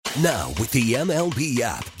Now, with the MLB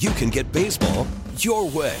app, you can get baseball your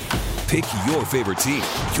way. Pick your favorite team,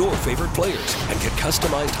 your favorite players, and get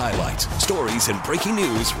customized highlights, stories, and breaking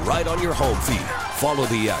news right on your home feed. Follow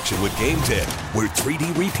the action with Game 10, where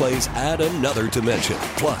 3D replays add another dimension.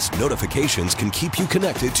 Plus, notifications can keep you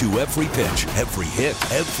connected to every pitch, every hit,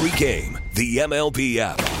 every game. The MLB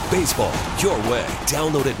app. Baseball your way.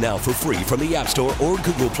 Download it now for free from the App Store or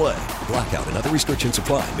Google Play. Blackout and other restrictions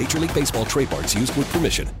apply. Major League Baseball trademarks used with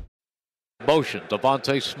permission. Motion,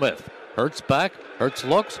 Devontae Smith. Hurts back, Hurts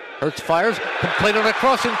looks, Hurts fires, completed a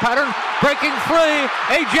crossing pattern, breaking free,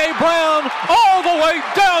 A.J. Brown all the way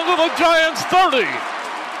down to the Giants' 30.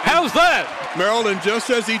 How's that? Maryland, just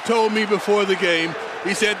as he told me before the game,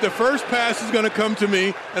 he said the first pass is going to come to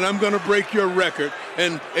me, and I'm going to break your record.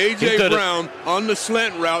 And A.J. Brown, on the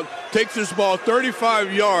slant route, takes this ball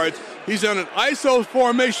 35 yards. He's on an ISO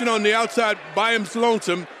formation on the outside by him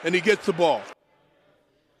lonesome, and he gets the ball.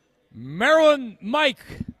 Maryland Mike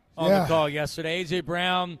on the call yesterday. A.J.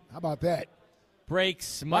 Brown. How about that?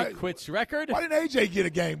 Breaks Mike Quitt's record. Why didn't A.J. get a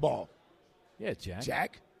game ball? Yeah, Jack.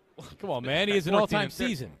 Jack? Come on, man. He has an all-time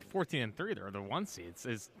season. 14-3. They're the one seeds.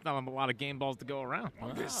 There's not a lot of game balls to go around.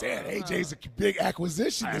 I'm just saying, A.J.'s a big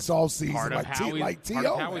acquisition this offseason. Part of Howie's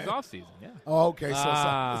offseason, yeah. Oh, okay.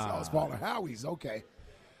 So it's part of Howie's. Okay.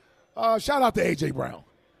 Shout out to A.J. Brown.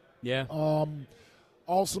 Yeah.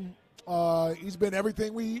 Awesome. He's been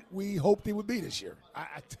everything we hoped he would be this year.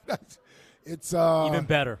 It's even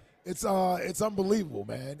better. It's unbelievable,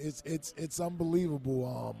 man. It's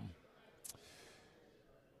unbelievable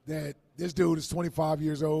that this dude is 25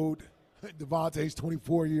 years old. Devontae's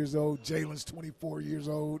 24 years old. Jalen's 24 years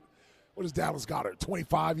old. What is Dallas Goedert?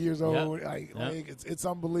 25 years old. Yep. It's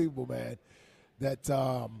unbelievable, man,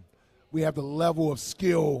 that we have the level of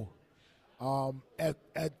skill at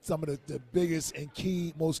some of the biggest and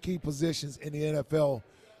most key positions in the NFL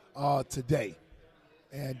today.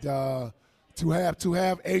 And to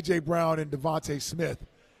have A.J. Brown and Devontae Smith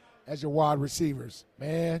as your wide receivers,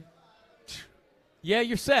 man. Yeah,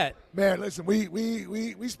 you're set. Man, listen, we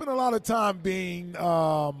spend a lot of time being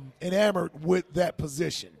enamored with that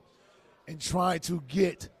position and trying to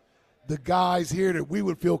get the guys here that we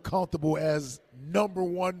would feel comfortable as number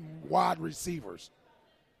one wide receivers.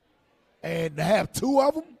 And to have two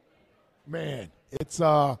of them, man, it's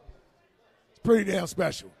pretty damn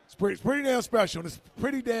special. It's pretty damn special. And it's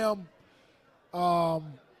pretty damn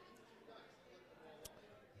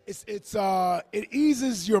it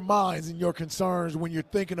eases your minds and your concerns when you're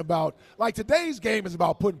thinking about, like, today's game is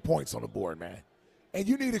about putting points on the board, man. And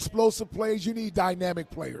you need explosive plays. You need dynamic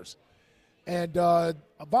players. And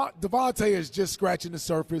Devontae is just scratching the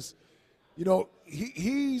surface. You know,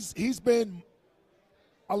 he's been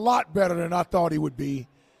a lot better than I thought he would be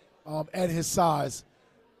at his size.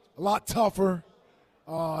 A lot tougher,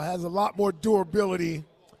 has a lot more durability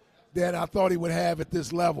than I thought he would have at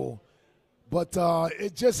this level. But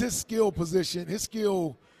it's just his skill position, his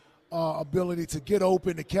skill ability to get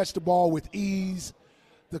open, to catch the ball with ease,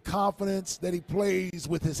 the confidence that he plays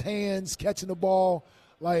with his hands, catching the ball.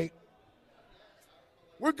 Like,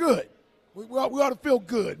 we're good. We ought to feel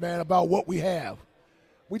good, man, about what we have.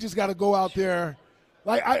 We just got to go out there.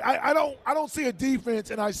 Like, I don't see a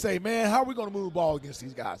defense and I say, man, how are we going to move the ball against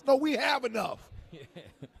these guys? No, we have enough.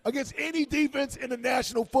 Against any defense in the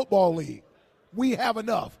National Football League, we have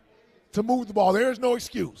enough to move the ball. There is no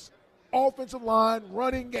excuse. Offensive line,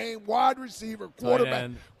 running game, wide receiver,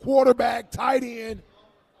 quarterback, tight end.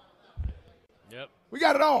 Yep. We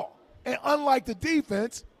got it all. And unlike the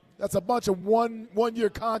defense, that's a bunch of one-year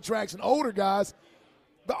contracts and older guys,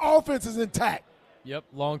 the offense is intact. Yep,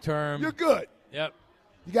 long term. You're good. Yep.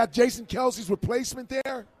 You got Jason Kelsey's replacement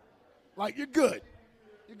there. Like, you're good.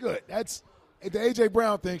 You're good. That's the A.J.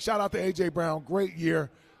 Brown thing. Shout out to A.J. Brown. Great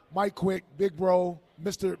year. Mike Quick, big bro,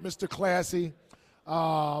 Mr. Classy,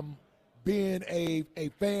 being a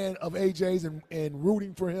fan of AJ's and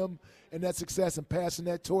rooting for him and that success and passing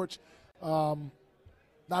that torch. Not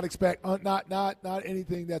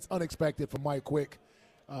anything that's unexpected from Mike Quick.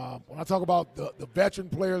 When I talk about the veteran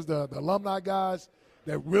players, the alumni guys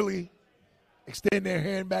that really extend their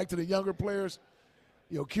hand back to the younger players,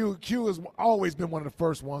 you know, Q has always been one of the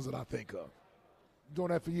first ones that I think of. Doing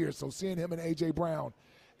that for years. So seeing him and A.J. Brown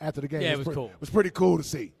after the game was pretty cool to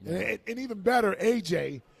see. Yeah. And even better,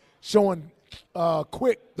 A.J. showing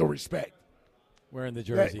Quick the respect. Wearing the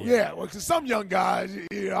jersey. Yeah, well, cause some young guys,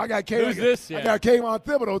 you know, I got Kayvon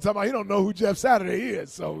Thibodeau talking about he don't know who Jeff Saturday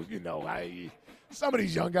is. So, you know, some of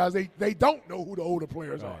these young guys, they don't know who the older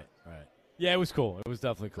players are. Right. Yeah, it was cool. It was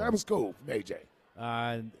definitely cool. That was cool from A.J.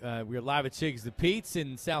 We're live at Chicks the Pete's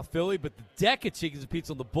in South Philly, but the deck at Chicks the Pete's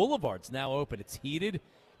on the Boulevard is now open. It's heated.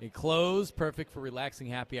 Enclosed, perfect for relaxing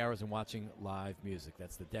happy hours and watching live music.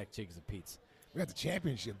 That's the deck, Jigs and Pete's. We got the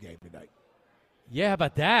championship game tonight. Yeah, how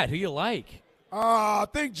about that? Who you like? I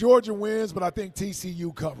think Georgia wins, but I think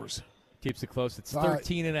TCU covers. Keeps it close. It's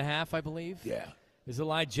 13.5, I believe. Yeah. Is the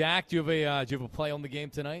line Jack? Do you have a play on the game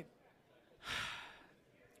tonight?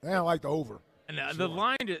 I don't like the over. And the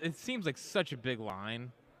line, it seems like such a big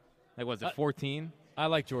line. Like, was it 14? I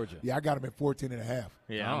like Georgia. Yeah, I got him at 14.5.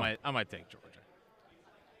 Yeah, I might take Georgia.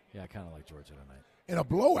 Yeah, I kind of like Georgia tonight. In a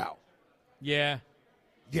blowout. Yeah.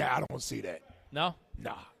 Yeah, I don't see that. No?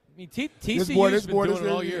 Nah. I mean, TCU's been doing it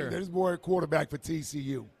all year. This boy quarterback for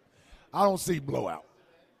TCU. I don't see blowout.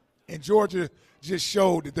 And Georgia just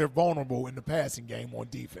showed that they're vulnerable in the passing game on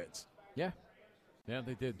defense. Yeah. Yeah,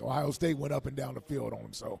 they did. Ohio State went up and down the field on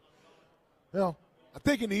them. So, I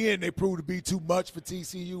think in the end they proved to be too much for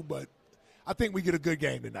TCU, but I think we get a good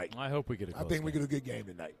game tonight. I hope we get a close game. We get a good game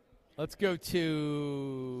tonight. Let's go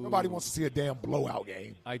to – Nobody wants to see a damn blowout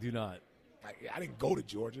game. I do not. I didn't go to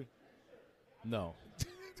Georgia. No.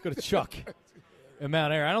 Let's go to Chuck in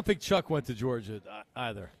Mount Airy. I don't think Chuck went to Georgia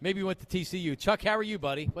either. Maybe he went to TCU. Chuck, how are you,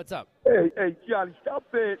 buddy? What's up? Hey, Johnny, stop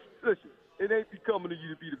saying – listen, it ain't becoming to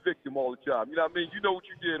you to be the victim all the time. You know what I mean? You know what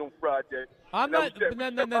you did on Friday. I'm not.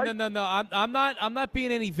 No. I'm not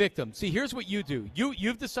being any victim. See, here's what you do.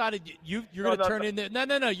 You've decided you're going to turn into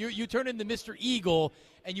no. You turn into Mr. Eagle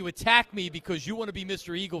and you attack me because you want to be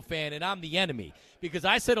Mr. Eagle fan and I'm the enemy. Because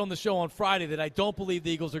I said on the show on Friday that I don't believe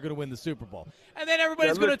the Eagles are going to win the Super Bowl. And then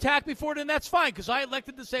everybody's going to attack me for it, and that's fine because I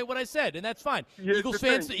elected to say what I said, and that's fine. Eagles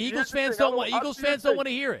fans don't want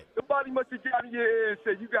to hear it. Nobody must have got in your ear and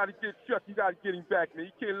said, you got to get Chuck, you got to get him back, man.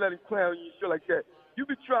 You can't let him clown you and shit like that. You've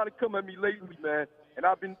been trying to come at me lately, man, and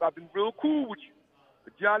I've been real cool with you.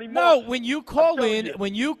 But Johnny Martin, when you call in,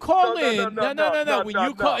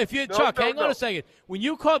 Chuck, hang on a second. When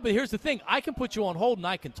you call, but here's the thing, I can put you on hold and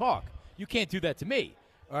I can talk. You can't do that to me.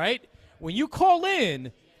 All right? When you call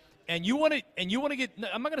in and you want to get,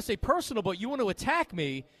 I'm not going to say personal, but you want to attack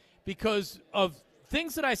me because of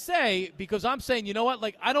things that I say, because I'm saying, you know what?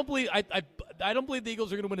 Like, I don't believe the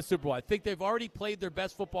Eagles are going to win a Super Bowl. I think they've already played their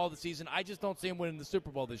best football of the season. I just don't see them winning the Super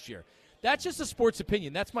Bowl this year. That's just a sports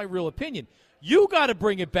opinion. That's my real opinion. You got to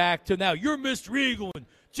bring it back to now. You're Mr. Eagle, and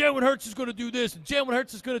Jalen Hurts is going to do this, and Jalen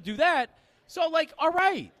Hurts is going to do that. So, like, all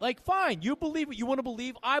right. Like, fine. You believe what you want to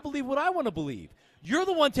believe. I believe what I want to believe. You're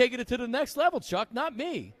the one taking it to the next level, Chuck, not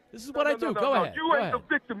me. This is what I do. Go ahead. You ain't the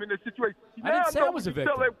victim in this situation. I didn't say I was a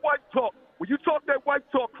victim. That white talk. When you talk that white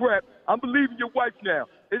talk crap, I'm believing your wife now.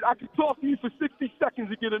 I can talk to you for 60 seconds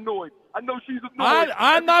and get annoyed. I know she's annoyed.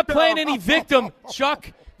 I'm not playing any victim,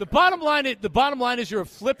 Chuck. The bottom line is you're a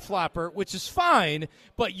flip-flopper, which is fine,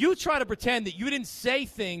 but you try to pretend that you didn't say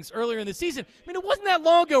things earlier in the season. I mean, it wasn't that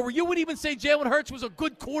long ago where you wouldn't even say Jalen Hurts was a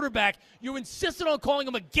good quarterback. You insisted on calling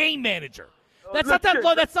him a game manager. That's not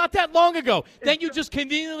that long ago. Then you just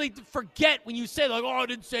conveniently forget when you say, like, oh, I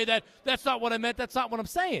didn't say that. That's not what I meant. That's not what I'm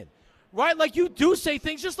saying. Right? Like, you do say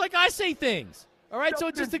things just like I say things. All right? So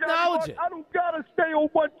just acknowledge it. I don't got to stay on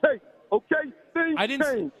one take, okay? Things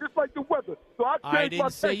change, just like the weather. So I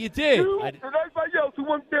didn't say you did. You and everybody else who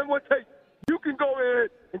wants to stay on one take, you can go ahead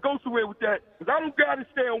and go somewhere with that because I don't got to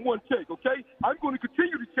stay on one take, okay? I'm going to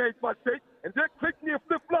continue to change my take, and they're click me a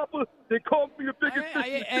flip-flopper. They call me the biggest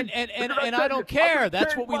and I don't care.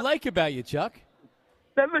 That's what we like about you, Chuck.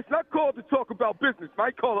 Now, listen, I called to talk about business.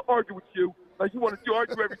 I called to argue with you. Like you want to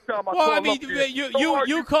argue every time I call. Well, I mean,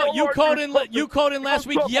 you called in last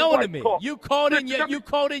week yelling at me. You called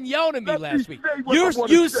in yelling at me last week.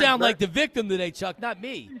 You sound like the victim today, Chuck, not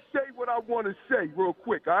me. Let me say what I want to say real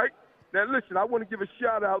quick, all right? Now, listen, I want to give a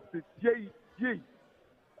shout-out to JG.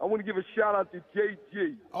 I want to give a shout-out to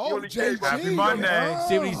JG. Oh, JG. Happy Monday.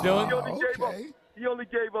 See what he's doing? He only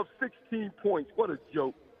gave up 16 points. What a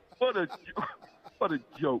joke. What a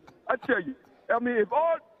joke. I tell you, I mean, if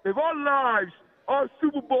our lives, our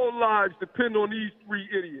Super Bowl lives depend on these three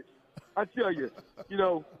idiots, I tell you,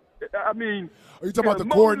 I mean. Are you talking about the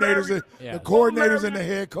coordinators, and the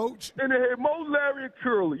head coach? And the head, Mo, Larry, and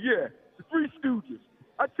Curly, yeah. The Three Stooges.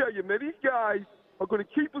 I tell you, man, these guys are going to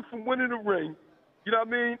keep us from winning the ring. You know what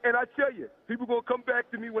I mean? And I tell you, people are going to come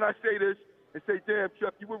back to me when I say this and say, damn,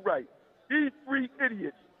 Chuck, you were right. These three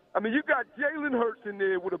idiots. I mean, you got Jalen Hurts in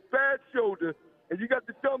there with a bad shoulder, and you got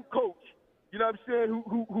the dumb coach, you know what I'm saying,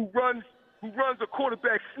 who runs a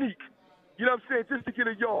quarterback sneak, you know what I'm saying, just to get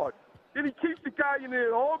a yard. Then he keeps the guy in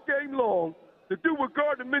there all game long to do what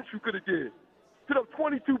Gardner Minshew could have did. Put up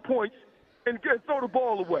 22 points and throw the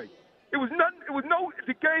ball away. It was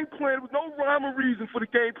the game plan, there was no rhyme or reason for the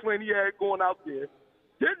game plan he had going out there.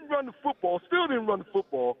 Didn't run the football, still didn't run the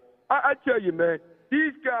football. I tell you, man,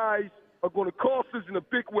 these guys are going to cost us in a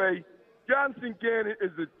big way. Jonathan Gannon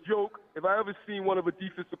is a joke. If I ever seen one of a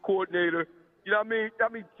defensive coordinator, you know what I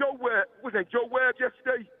mean? Joe Webb, was that Joe Webb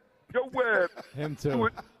yesterday? Joe Webb. Him too.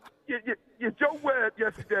 Joe Webb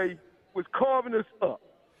yesterday was carving us up.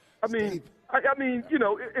 I mean, you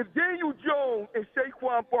know, if Daniel Jones and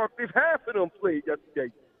Saquon Barkley, if half of them played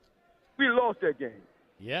yesterday, we lost that game.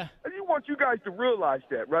 Yeah. I just want you guys to realize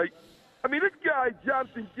that, right? I mean, this guy,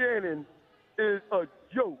 Jonathan Gannon, is a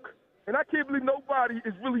joke. And I can't believe nobody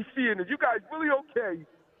is really seeing it. You guys really okay.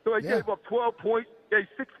 So he gave up 12 points, gave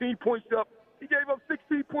 16 points up. He gave up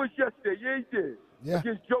 16 points yesterday. Yeah, he did. Yeah.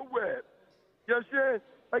 Against Joe Webb. You understand?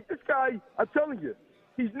 Like, this guy, I'm telling you,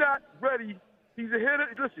 he's not ready. He's a hitter.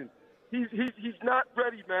 Listen, he's not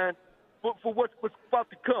ready, man, for what's about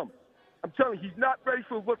to come. I'm telling you, he's not ready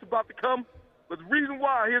for what's about to come. But the reason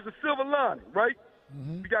why, here's a silver lining, right?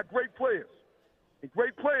 We got great players. And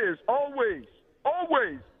great players always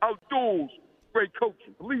outduels great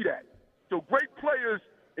coaching. Believe that. So great players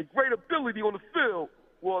and great ability on the field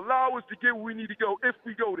will allow us to get where we need to go if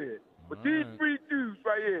we go there. But these three dudes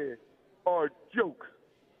right here are a joke.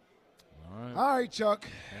 All right, Chuck.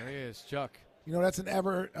 There he is, Chuck. You know, that's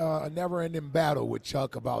a never-ending battle with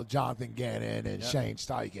Chuck about Jonathan Gannon and Shane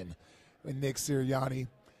Steichen and Nick Sirianni.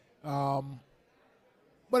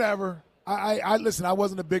 Whatever. I listen, I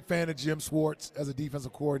wasn't a big fan of Jim Schwartz as a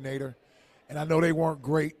defensive coordinator, and I know they weren't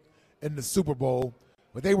great in the Super Bowl,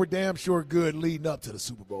 but they were damn sure good leading up to the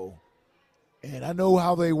Super Bowl. And I know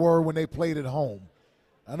how they were when they played at home.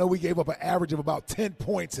 I know we gave up an average of about 10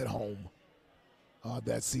 points at home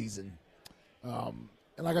that season. And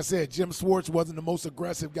like I said, Jim Schwartz wasn't the most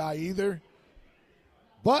aggressive guy either,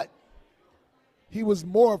 but he was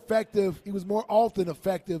more effective. He was more often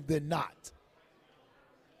effective than not.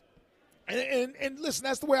 And listen,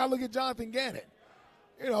 that's the way I look at Jonathan Gannon.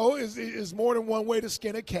 You know, is more than one way to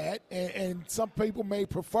skin a cat, and some people may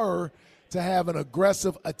prefer to have an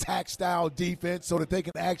aggressive attack-style defense so that they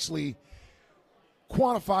can actually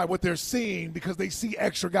quantify what they're seeing because they see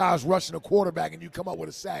extra guys rushing a quarterback and you come up with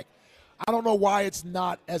a sack. I don't know why it's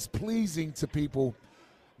not as pleasing to people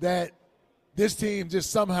that this team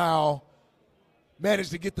just somehow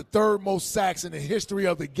managed to get the third most sacks in the history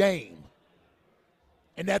of the game.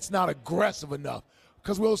 And that's not aggressive enough.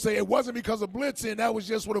 Because we'll say it wasn't because of blitzing. That was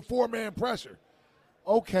just with a four-man pressure.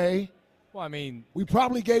 Okay. Well, I mean, we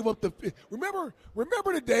probably gave up the – remember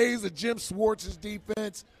the days of Jim Schwartz's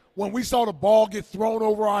defense when we saw the ball get thrown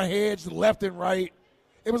over our heads left and right?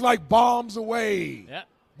 It was like bombs away. Yeah.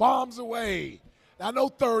 Bombs away. Now, I know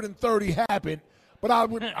 3rd and 30 happened, but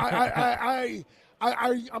I'm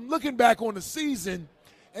looking back on the season,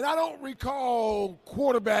 and I don't recall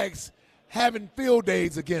quarterbacks having field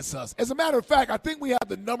days against us. As a matter of fact, I think we have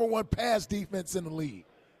the number one pass defense in the league.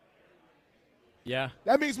 Yeah.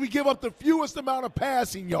 That means we give up the fewest amount of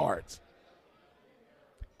passing yards.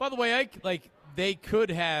 By the way, they could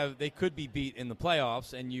be beat in the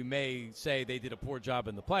playoffs, and you may say they did a poor job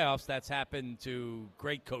in the playoffs. That's happened to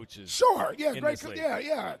great coaches. Sure, yeah, great,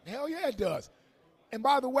 yeah, hell yeah, it does. And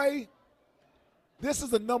by the way, this is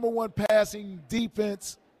the number one passing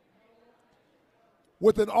defense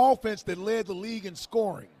with an offense that led the league in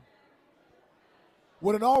scoring.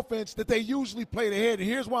 With an offense that they usually played ahead. And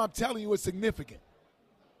here's why I'm telling you it's significant.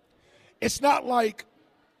 It's not like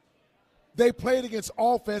they played against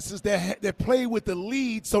offenses that played with the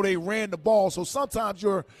lead, so they ran the ball. So sometimes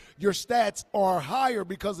your stats are higher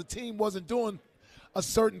because the team wasn't doing a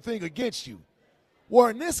certain thing against you. Well,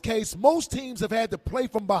 in this case, most teams have had to play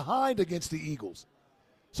from behind against the Eagles.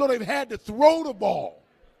 So they've had to throw the ball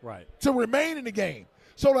to remain in the game.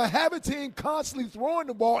 So to have a team constantly throwing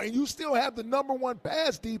the ball and you still have the number one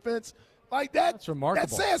pass defense like that, that's remarkable.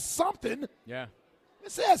 That says something. Yeah.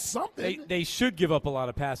 It says something. They should give up a lot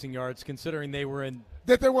of passing yards considering they were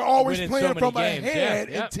always playing so from games. ahead.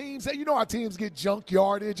 Yeah. And teams, you know how teams get junk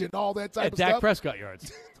yardage and all that type of Dak stuff. Prescott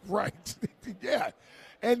yards. Right. Yeah.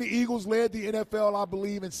 And the Eagles led the NFL, I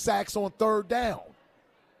believe, in sacks on third down.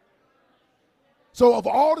 So of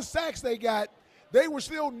all the sacks they got, they were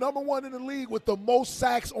still number one in the league with the most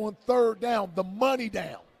sacks on third down, the money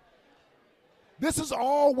down. This is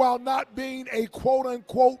all while not being a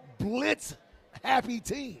quote-unquote blitz-happy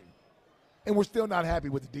team. And we're still not happy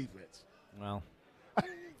with the defense. Well.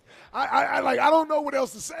 I don't know what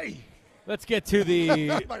else to say. Let's get to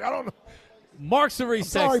the I don't know. Marks of Reese.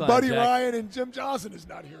 Sorry, Buddy Jack. Ryan and Jim Johnson is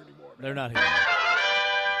not here anymore. They're not here.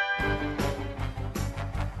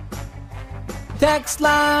 Text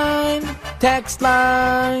line, text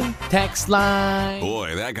line, text line.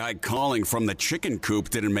 Boy, that guy calling from the chicken coop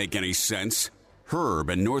didn't make any sense. Herb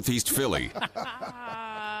in Northeast Philly.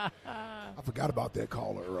 I I forgot about that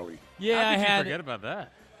caller early. Yeah, How I could you had. forget about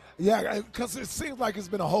that? Yeah, because it seems like it's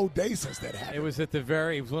been a whole day since that happened. It was It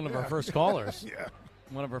was one of our first callers. Yeah.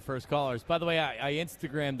 One of our first callers. By the way, I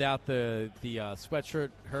Instagrammed out the sweatshirt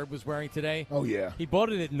Herb was wearing today. Oh, yeah. He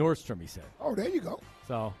bought it at Nordstrom, he said. Oh, there you go.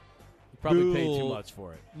 So he probably paid too Cool. much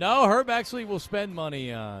for it. No, Herb actually will spend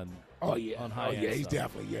money on Oh, yeah. on high-end he's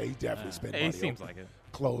stuff. definitely spent Hey, money it seems on like it.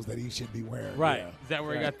 clothes that he should be wearing. Right. Yeah. Is that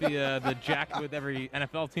where you got the jacket with every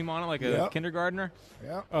NFL team on it, like a Yep. kindergartner?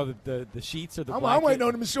 Yeah. Oh, the sheets or the I'm blanket? waiting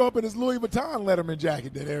on him to show up in his Louis Vuitton Letterman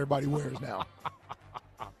jacket that everybody wears now.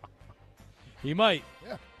 He might.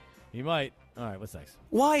 Yeah. He might. All right, what's next?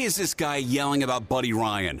 Why is this guy yelling about Buddy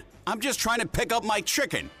Ryan? I'm just trying to pick up my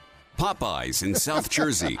chicken. Popeyes in South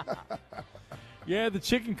Jersey. Yeah, the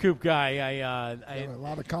chicken coop guy. I A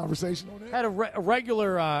lot of conversation on that. had a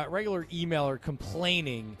regular emailer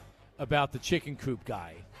complaining about the chicken coop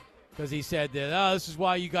guy because he said that this is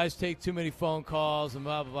why you guys take too many phone calls and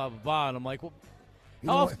blah blah blah blah blah. And I'm like, well,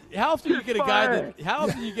 how often you get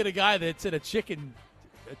a guy that's in a chicken?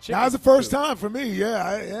 That was the first time for me.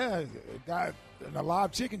 Yeah, got in a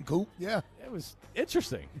live chicken coop. Yeah, It was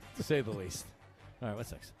interesting to say the least. All right,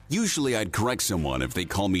 what's next? Usually I'd correct someone if they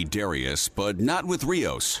call me Darius, but not with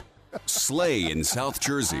Rios. Slay in South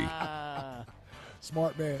Jersey.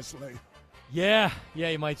 smart man Slay. Yeah,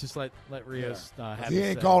 you might just let Rios have He his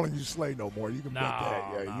ain't say. calling you Slay no more. You can bet No,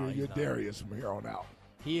 that. Yeah, no, you're he's not. Darius from here on out.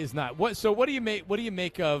 He is not. What do you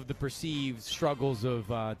make of the perceived struggles of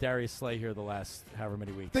Darius Slay here the last however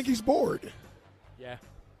many weeks? I think he's bored. Yeah.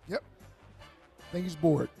 Yep. I think he's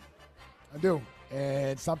bored. I do.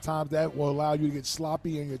 And sometimes that will allow you to get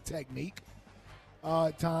sloppy in your technique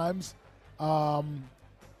at times. I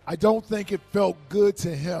don't think it felt good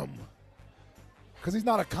to him because he's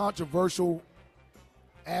not a controversial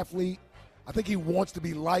athlete. I think he wants to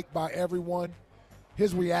be liked by everyone.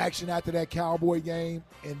 His reaction after that Cowboy game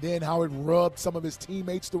and then how it rubbed some of his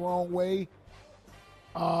teammates the wrong way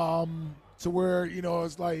to where,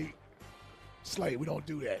 it's like, Slay, we don't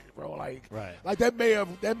do that, bro. Like that may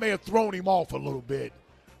have thrown him off a little bit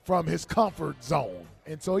from his comfort zone.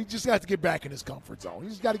 And so he just got to get back in his comfort zone. He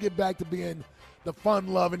just got to get back to being the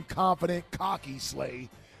fun-loving, confident, cocky Slay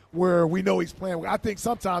where we know he's playing. I think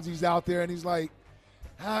sometimes he's out there and he's like,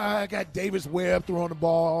 I got Davis Webb throwing the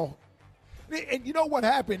ball. And you know what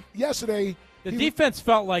happened yesterday? The defense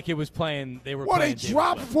felt like it was playing. They were playing. They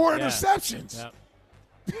dropped Davis 4 Webb. interceptions. Yeah.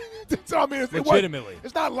 So, I mean, Legitimately.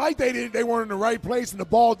 It's not like they weren't in the right place and the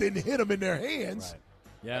ball didn't hit them in their hands. Right.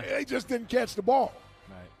 Yeah. They just didn't catch the ball.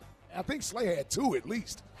 Right. I think Slay had 2 at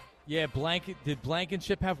least. Yeah, did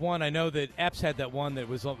Blankenship have one? I know that Epps had that one that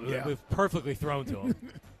was perfectly thrown to him.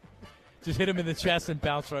 Just hit him in the chest and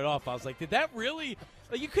bounced right off. I was like, did that really?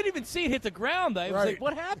 Like, you couldn't even see it hit the ground. I was like,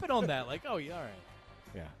 what happened on that? Like, oh, yeah, all right.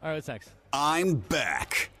 Yeah. All right, what's next? I'm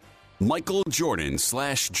back. Michael Jordan /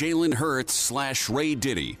 Jalen Hurts / Ray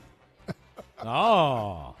Diddy.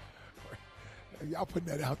 Oh. Y'all putting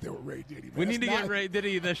that out there with Ray Diddy. Man. We need to That's get Ray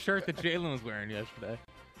Diddy the shirt that Jalen was wearing yesterday.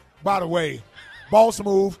 By the way, boss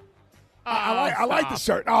move. I like the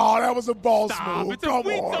shirt. Oh, that was a boss move. It's a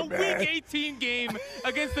week 18 game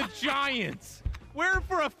against the Giants. We're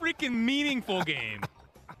for a freaking meaningful game.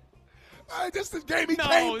 This is the game he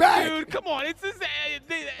came back. Dude, come on. It's this.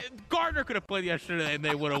 Gardner could have played yesterday and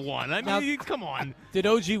they would have won. I mean, come on. Did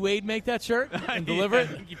OG Wade make that shirt and deliver it?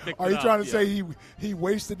 Are you trying to say he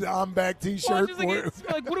wasted the I'm back T-shirt for it?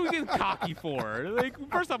 Like, what are we getting cocky for? Like,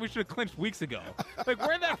 first off, we should have clinched weeks ago. Like,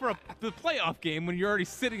 wear that for the playoff game when you're already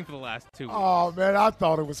sitting for the last 2 weeks. Oh man, I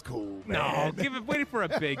thought it was cool. Man. No, waiting for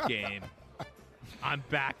a big game. I'm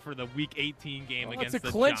back for the Week 18 game against the It's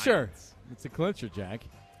a clincher. Giants. It's a clincher, Jack.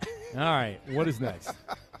 All right, what is next?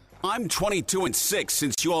 I'm 22-6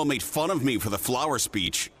 since you all made fun of me for the flower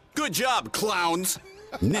speech. Good job, clowns.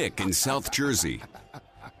 Nick in South Jersey.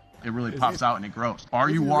 It really pops out and it grows. Are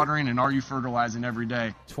you watering and are you fertilizing every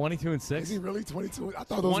day? 22-6. Is he really 22? I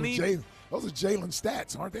thought those were Jalen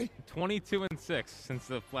stats, aren't they? 22-6 since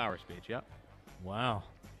the flower speech. Yep. Wow.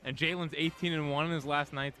 And Jalen's 18-1 in his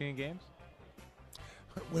last 19 games.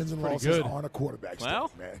 Wins and Pretty losses good. aren't a quarterback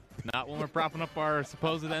Well, man. Not when we're propping up our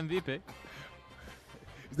supposed MVP.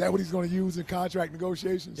 Is that what he's going to use in contract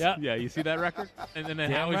negotiations? Yeah. Yeah, you see that record? And then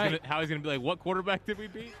Damn how he's gonna be like, what quarterback did we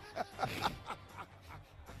beat?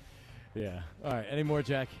 Yeah. All right, any more,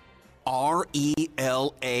 Jack? RELAX.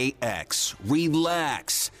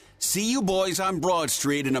 Relax. See you boys on Broad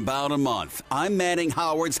Street in about a month. I'm manning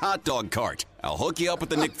Howard's hot dog cart. I'll hook you up with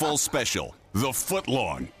the Nick Foles special, The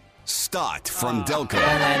Footlong. Stott from Delco.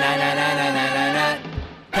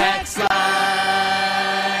 Text line.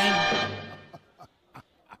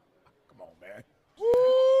 Come on, man. Woo,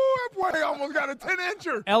 that boy He almost got a 10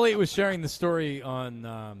 injured. Elliot was sharing the story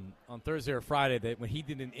on Thursday or Friday that when he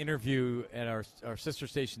did an interview at our sister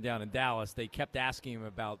station down in Dallas, they kept asking him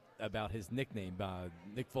about his nickname,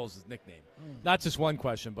 Nick Foles' nickname. Not just one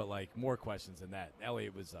question, but like more questions than that.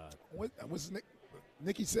 Elliot was What's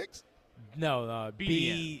Nicky Six? No,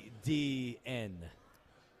 BDN. BDN.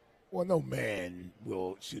 Well, no man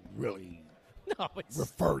should really it's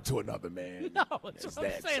refer to another man. No, that's what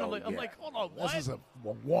I'm saying. So, I'm like, hold on, what? This is a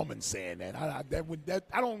woman saying that. I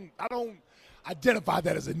don't identify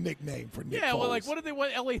that as a nickname for Nick Foles. Well, like, what did they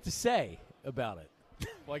want Elliot to say about it?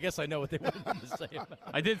 Well, I guess I know what they wanted him to say about it.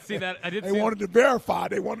 I did see that. They wanted to verify.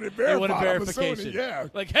 They wanted verification. Assuming, yeah.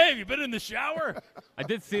 Like, hey, have you been in the shower? I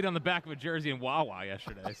did see it on the back of a jersey in Wawa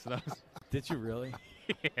yesterday. So that was, did you really?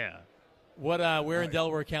 Yeah. What? Where in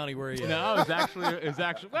Delaware County were you? No, it was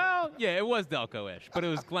actually. Well, yeah, it was Delco-ish, but it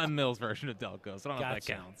was Glenn Mills' version of Delco, so I don't know if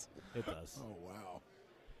that counts. It does. Oh wow,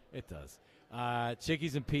 it does.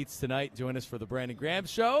 Chickies and Pete's tonight. Join us for the Brandon Graham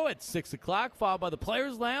Show at 6 o'clock, followed by the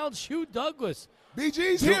Players Lounge. Hugh Douglas.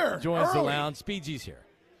 BG's here. Joins early. the lounge. BG's here.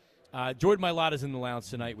 Jordan Mailata's in the lounge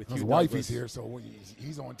tonight with his Hugh wife Douglas. is here, so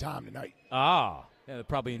he's on time tonight. Yeah, they're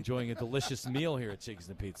probably enjoying a delicious meal here at Chickies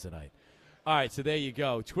and Pete's tonight. All right, so there you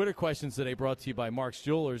go. Twitter questions today brought to you by Mark's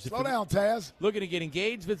Jewelers. Slow down, Taz. Looking to get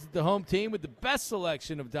engaged? Visit the home team with the best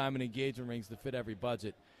selection of diamond engagement rings to fit every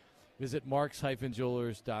budget. Visit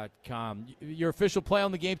marks-jewelers.com. Your official play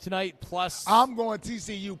on the game tonight, plus... I'm going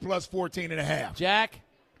TCU plus 14.5. Jack?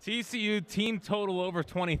 TCU team total over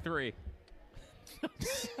 23.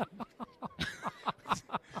 It's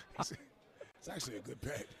actually a good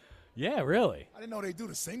bet. Yeah, really? I didn't know they do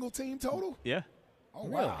the single team total. Yeah. Oh,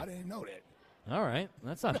 really? wow. I didn't know that. All right.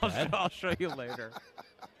 That's not bad. I'll show you later.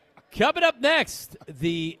 Coming up next,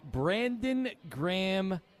 the Brandon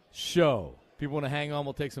Graham Show. People want to hang on.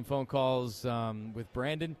 We'll take some phone calls with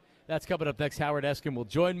Brandon. That's coming up next. Howard Eskin will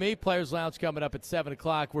join me. Players Lounge coming up at 7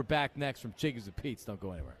 o'clock. We're back next from Chickies and Pete's. Don't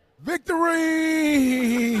go anywhere. Victory!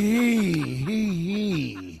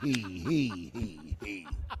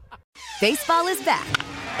 Baseball is back,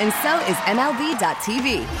 and so is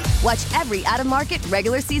MLB.tv. Watch every out-of-market,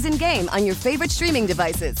 regular season game on your favorite streaming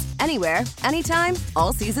devices. Anywhere, anytime,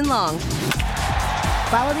 all season long.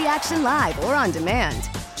 Follow the action live or on demand.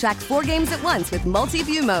 Track 4 games at once with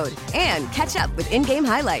multi-view mode and catch up with in-game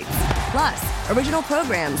highlights. Plus, original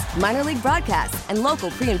programs, minor league broadcasts, and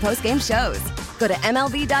local pre- and post-game shows. Go to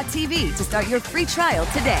MLB.tv to start your free trial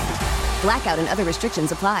today. Blackout and other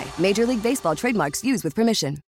restrictions apply. Major League Baseball trademarks used with permission.